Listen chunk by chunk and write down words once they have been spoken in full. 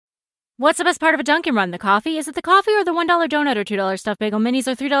What's the best part of a Dunkin' Run? The coffee? Is it the coffee or the $1 donut or $2 stuffed bagel minis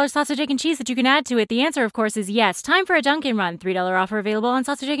or $3 sausage, egg, and cheese that you can add to it? The answer, of course, is yes. Time for a Dunkin' Run. $3 offer available on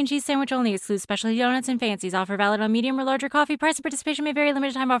sausage, egg, and cheese sandwich only. Excludes specialty donuts and fancies. Offer valid on medium or larger coffee. Price and participation may vary.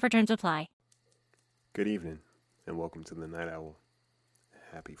 Limited time offer. Terms apply. Good evening, and welcome to the Night Owl.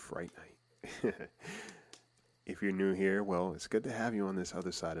 Happy Fright Night. If you're new here, well, it's good to have you on this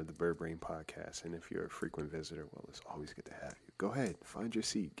other side of the Bird Brain podcast. And if you're a frequent visitor, well, it's always good to have you. Go ahead, find your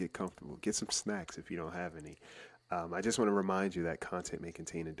seat, get comfortable, get some snacks if you don't have any. I just want to remind you that content may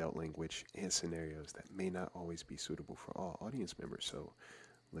contain adult language and scenarios that may not always be suitable for all audience members, so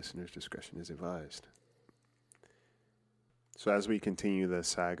listeners' discretion is advised. So as we continue the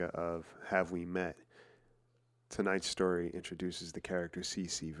saga of Have We Met, tonight's story introduces the character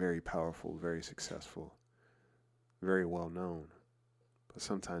Cece, very powerful, very successful, very well known, but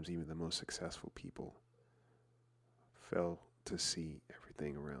sometimes even the most successful people fail to see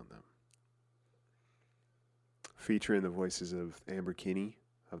everything around them. Featuring the voices of Amber Kinney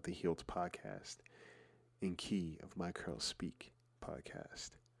of the Healed podcast and Key of My Curls Speak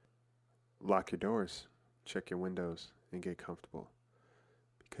podcast. Lock your doors, check your windows, and get comfortable,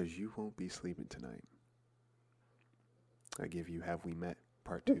 because you won't be sleeping tonight. I give you Have We Met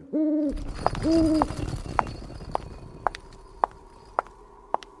Part 2.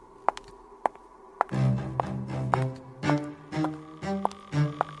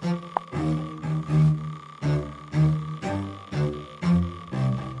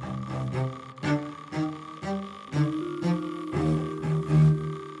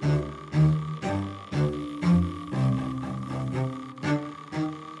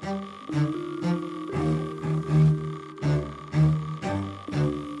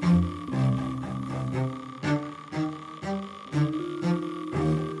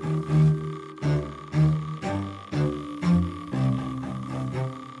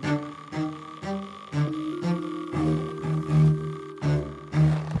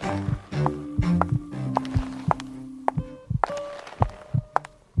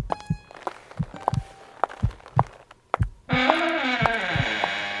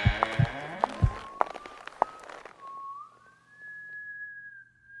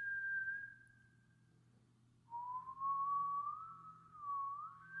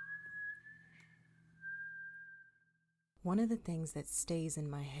 One of the things that stays in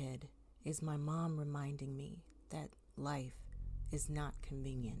my head is my mom reminding me that life is not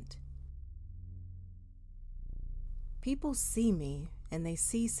convenient. People see me and they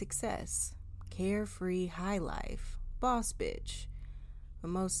see success, carefree high life, boss bitch. But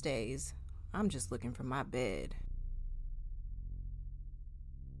most days, I'm just looking for my bed.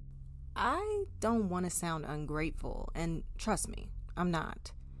 I don't want to sound ungrateful, and trust me, I'm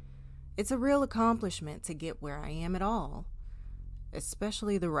not. It's a real accomplishment to get where I am at all,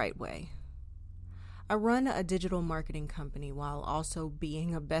 especially the right way. I run a digital marketing company while also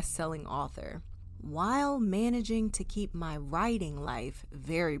being a best-selling author, while managing to keep my writing life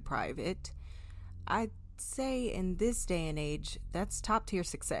very private. I'd say in this day and age, that's top-tier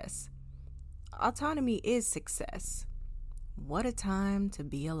success. Autonomy is success. What a time to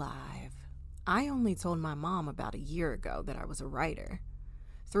be alive. I only told my mom about a year ago that I was a writer.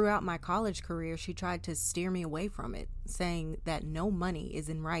 Throughout my college career, she tried to steer me away from it, saying that no money is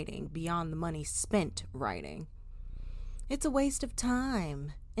in writing beyond the money spent writing. It's a waste of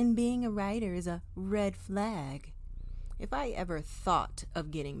time, and being a writer is a red flag. If I ever thought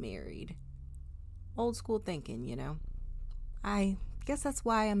of getting married, old school thinking, you know. I guess that's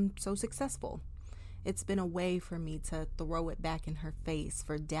why I'm so successful. It's been a way for me to throw it back in her face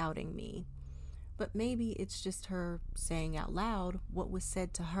for doubting me. But maybe it's just her saying out loud what was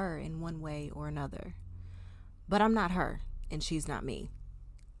said to her in one way or another. But I'm not her, and she's not me.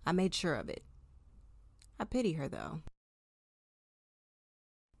 I made sure of it. I pity her, though.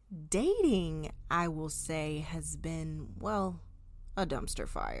 Dating, I will say, has been, well, a dumpster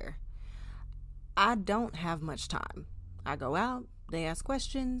fire. I don't have much time. I go out, they ask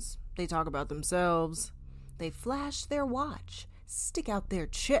questions, they talk about themselves, they flash their watch, stick out their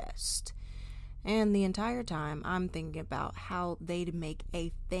chest. And the entire time, I'm thinking about how they'd make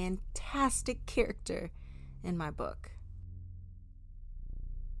a fantastic character in my book.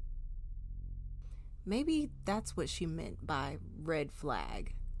 Maybe that's what she meant by red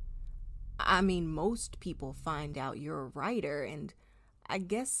flag. I mean, most people find out you're a writer, and I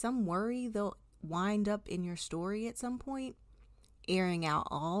guess some worry they'll wind up in your story at some point, airing out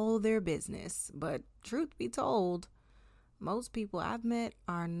all their business. But truth be told, most people I've met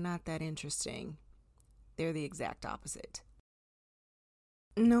are not that interesting. They're the exact opposite.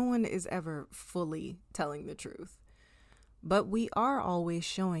 No one is ever fully telling the truth. But we are always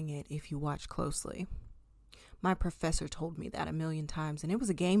showing it if you watch closely. My professor told me that a million times, and it was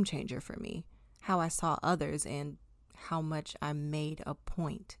a game changer for me, how I saw others and how much I made a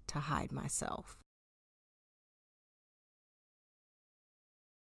point to hide myself.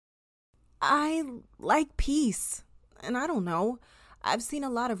 I like peace, and I don't know, I've seen a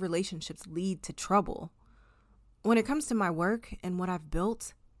lot of relationships lead to trouble. When it comes to my work and what I've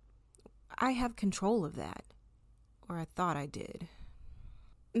built, I have control of that. Or I thought I did.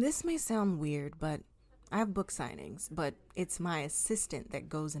 This may sound weird, but I have book signings, but it's my assistant that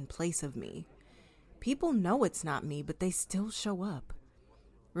goes in place of me. People know it's not me, but they still show up.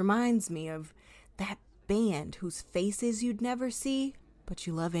 Reminds me of that band whose faces you'd never see, but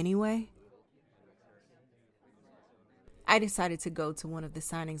you love anyway. I decided to go to one of the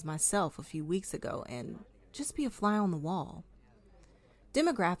signings myself a few weeks ago and just be a fly on the wall.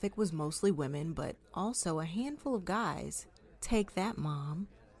 Demographic was mostly women, but also a handful of guys. Take that, Mom.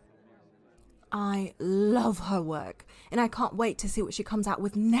 I love her work, and I can't wait to see what she comes out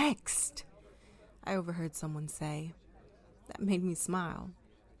with next, I overheard someone say. That made me smile.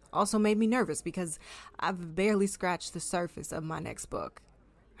 Also made me nervous because I've barely scratched the surface of my next book.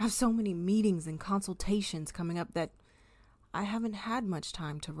 I have so many meetings and consultations coming up that I haven't had much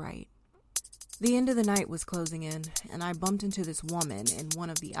time to write. The end of the night was closing in, and I bumped into this woman in one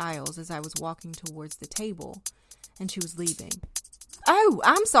of the aisles as I was walking towards the table, and she was leaving. Oh,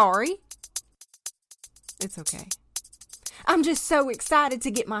 I'm sorry. It's okay. I'm just so excited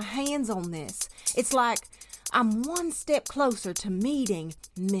to get my hands on this. It's like I'm one step closer to meeting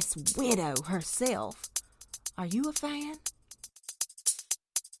Miss Widow herself. Are you a fan?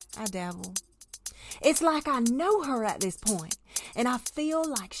 I dabble. It's like I know her at this point, and I feel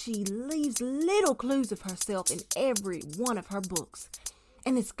like she leaves little clues of herself in every one of her books.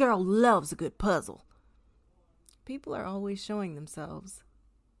 And this girl loves a good puzzle. People are always showing themselves.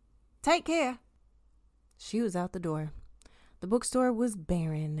 Take care. She was out the door. The bookstore was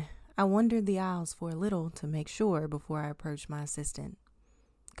barren. I wandered the aisles for a little to make sure before I approached my assistant.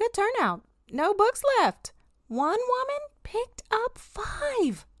 Good turnout. No books left. One woman picked up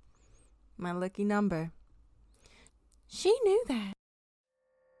 5. My lucky number. She knew that.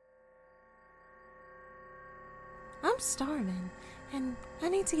 I'm starving, and I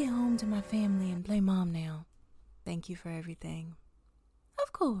need to get home to my family and play Mom now. Thank you for everything.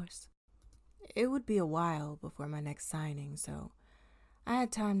 Of course. It would be a while before my next signing, so I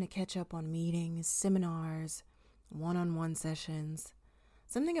had time to catch up on meetings, seminars, one-on-one sessions.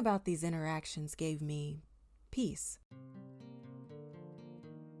 Something about these interactions gave me peace.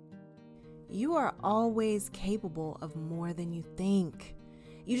 You are always capable of more than you think.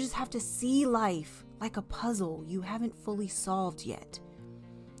 You just have to see life like a puzzle you haven't fully solved yet.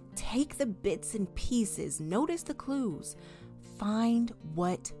 Take the bits and pieces, notice the clues, find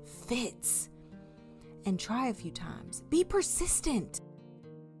what fits, and try a few times. Be persistent.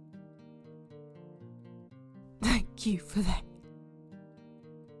 Thank you for that.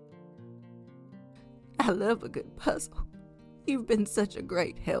 I love a good puzzle. You've been such a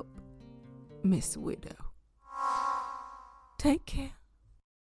great help, Miss Widow. Take care.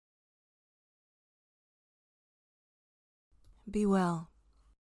 Be well.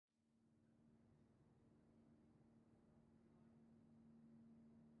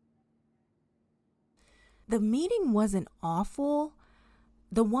 The meeting wasn't awful.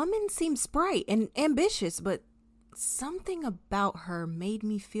 The woman seemed sprite and ambitious, but something about her made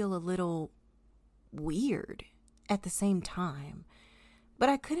me feel a little weird at the same time. But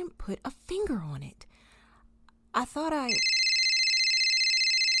I couldn't put a finger on it. I thought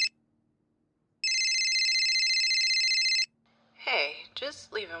Hey,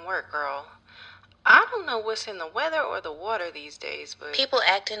 just leaving work, girl. I don't know what's in the weather or the water these days, but People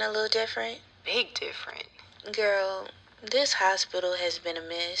acting a little different. big different. Girl, this hospital has been a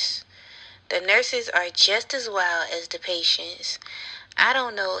mess. The nurses are just as wild as the patients. I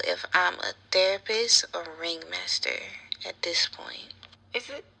don't know if I'm a therapist or ringmaster at this point. Is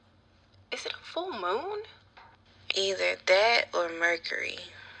it a full moon? Either that or Mercury.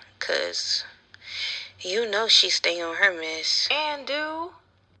 'Cause you know she stay on her mess. And do?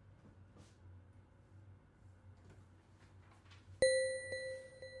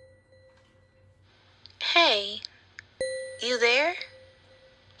 Hey, you there?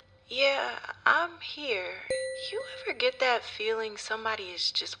 Yeah, I'm here. You ever get that feeling somebody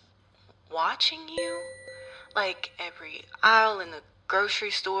is just watching you? Like every aisle in the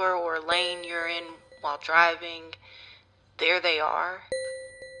grocery store or lane you're in while driving, there they are.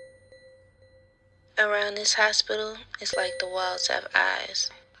 Around this hospital, it's like the walls have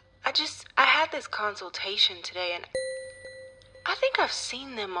eyes. I had this consultation today and I think I've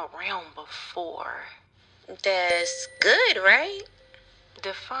seen them around before. That's good, right?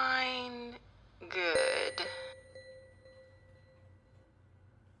 Define good.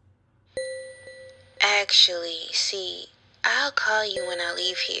 Actually, see, I'll call you when I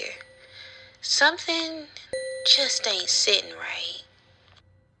leave here. Something just ain't sitting right.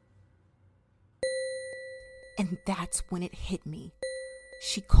 And that's when it hit me.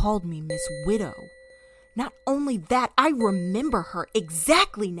 She called me Miss Widow. Not only that, I remember her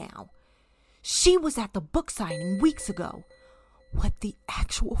exactly now. She was at the book signing weeks ago. What the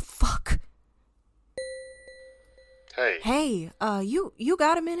actual fuck? Hey. Hey, you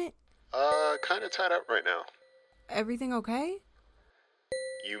got a minute? Kind of tied up right now. Everything okay?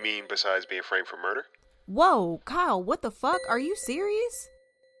 You mean besides being framed for murder? Whoa, Kyle, what the fuck? Are you serious?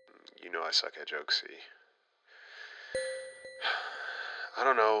 You know I suck at jokes, see. I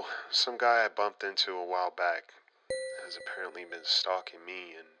don't know, some guy I bumped into a while back has apparently been stalking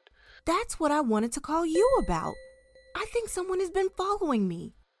me and... That's what I wanted to call you about. I think someone has been following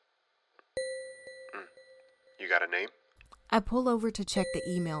me. You got a name? I pull over to check the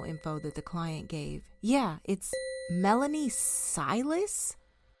email info that the client gave. Yeah, it's Melanie Silas?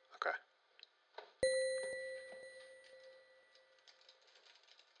 Okay.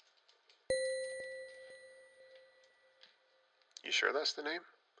 You sure that's the name?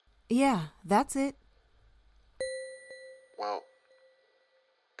 Yeah, that's it. Well,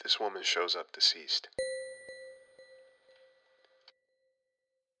 this woman shows up deceased.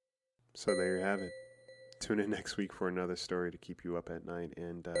 So there you have it. Tune in next week for another story to keep you up at night.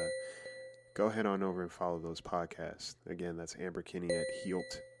 And go ahead on over and follow those podcasts. Again, that's Amber Kinney at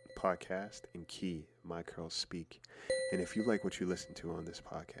Healt Podcast and Key, My Curls Speak. And if you like what you listen to on this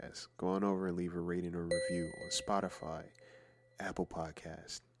podcast, go on over and leave a rating or review on Spotify, Apple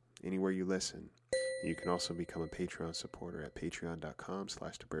Podcast, anywhere you listen. You can also become a Patreon supporter at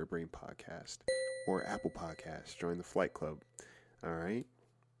patreon.com/The Bird Brain Podcast or Apple Podcasts. Join the Flight Club. All right.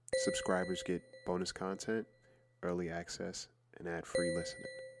 Subscribers get bonus content, early access, and ad-free listening.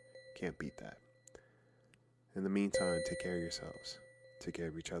 Can't beat that. In the meantime, take care of yourselves. Take care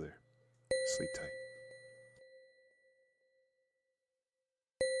of each other. Sleep tight.